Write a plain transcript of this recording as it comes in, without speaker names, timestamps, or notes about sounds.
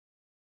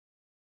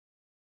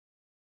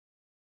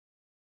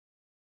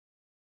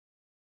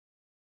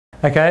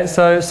Okay,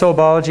 so soil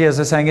biology, as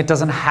I was saying, it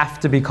doesn't have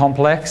to be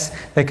complex.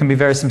 There can be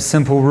some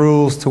simple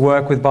rules to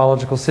work with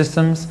biological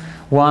systems.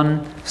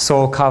 One,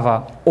 soil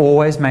cover.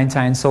 Always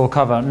maintain soil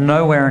cover.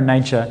 Nowhere in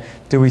nature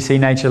do we see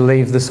nature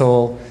leave the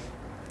soil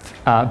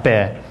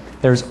bare.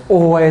 There's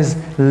always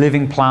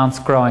living plants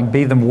growing,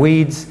 be them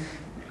weeds,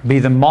 be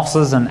them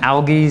mosses and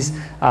algae,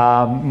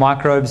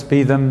 microbes,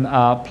 be them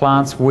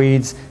plants,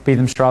 weeds, be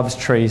them shrubs,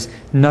 trees.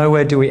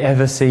 Nowhere do we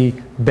ever see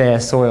bare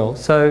soil.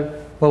 So,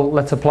 well,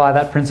 let's apply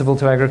that principle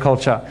to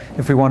agriculture.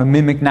 If we want to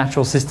mimic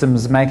natural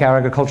systems, make our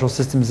agricultural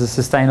systems as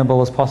sustainable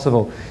as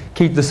possible,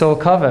 keep the soil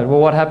covered. Well,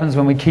 what happens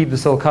when we keep the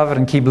soil covered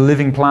and keep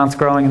living plants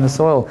growing in the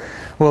soil?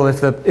 Well,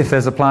 if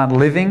there's a plant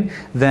living,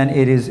 then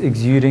it is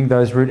exuding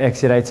those root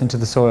exudates into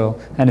the soil.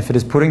 And if it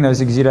is putting those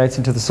exudates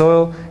into the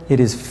soil, it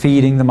is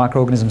feeding the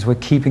microorganisms. We're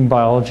keeping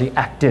biology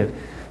active.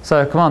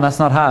 So come on, that's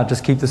not hard.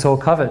 Just keep the soil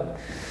covered.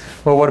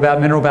 Well, what about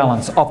mineral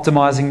balance?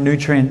 Optimizing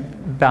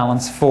nutrient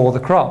balance for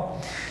the crop.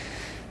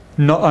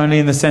 Not only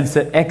in the sense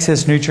that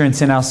excess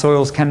nutrients in our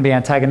soils can be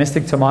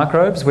antagonistic to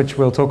microbes, which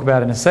we'll talk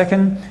about in a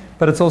second,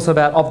 but it's also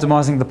about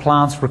optimizing the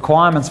plant's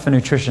requirements for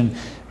nutrition.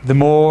 The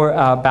more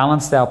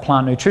balanced our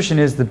plant nutrition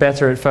is, the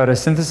better it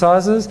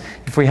photosynthesizes.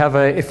 If we have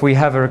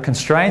a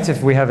constraint,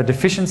 if we have a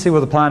deficiency,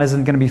 well, the plant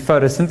isn't going to be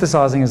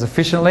photosynthesizing as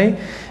efficiently,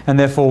 and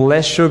therefore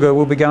less sugar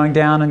will be going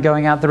down and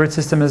going out the root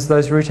system as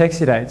those root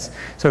exudates.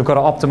 So we've got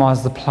to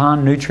optimize the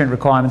plant nutrient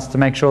requirements to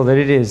make sure that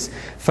it is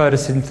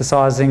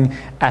photosynthesizing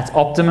at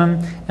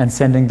optimum and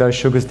sending those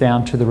sugars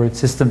down to the root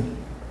system.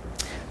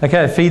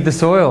 Okay, feed the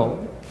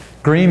soil.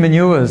 Green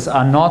manures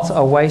are not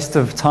a waste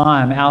of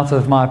time out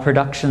of my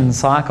production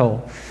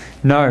cycle.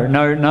 No,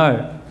 no,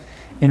 no.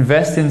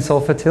 Invest in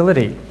soil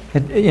fertility.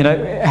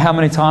 How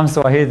many times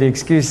do I hear the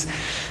excuse,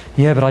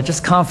 yeah, but I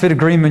just can't fit a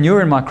green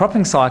manure in my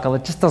cropping cycle.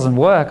 It just doesn't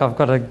work. I've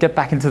got to get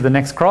back into the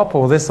next crop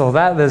or this or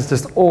that. There's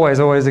just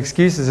always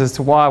excuses as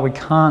to why we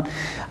can't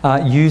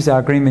use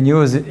our green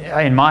manures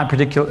in my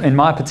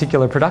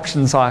particular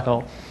production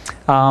cycle.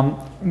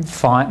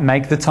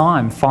 Make the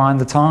time, find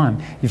the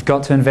time. You've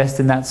got to invest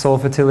in that soil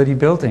fertility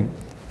building.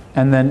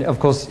 And then, of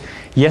course,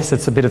 yes,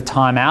 it's a bit of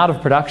time out of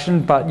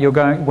production, but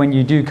when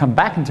you do come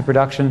back into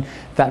production,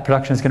 that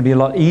production is going to be a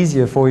lot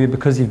easier for you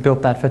because you've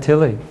built that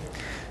fertility.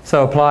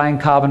 So applying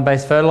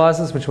carbon-based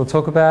fertilizers, which we'll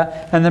talk about,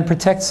 and then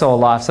protect soil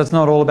life. So it's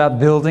not all about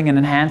building and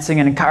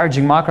enhancing and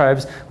encouraging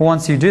microbes.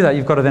 Once you do that,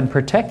 you've got to then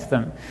protect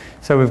them.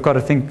 So we've got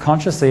to think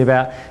consciously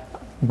about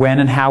when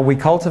and how we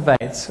cultivate,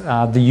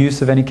 the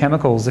use of any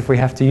chemicals if we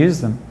have to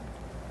use them.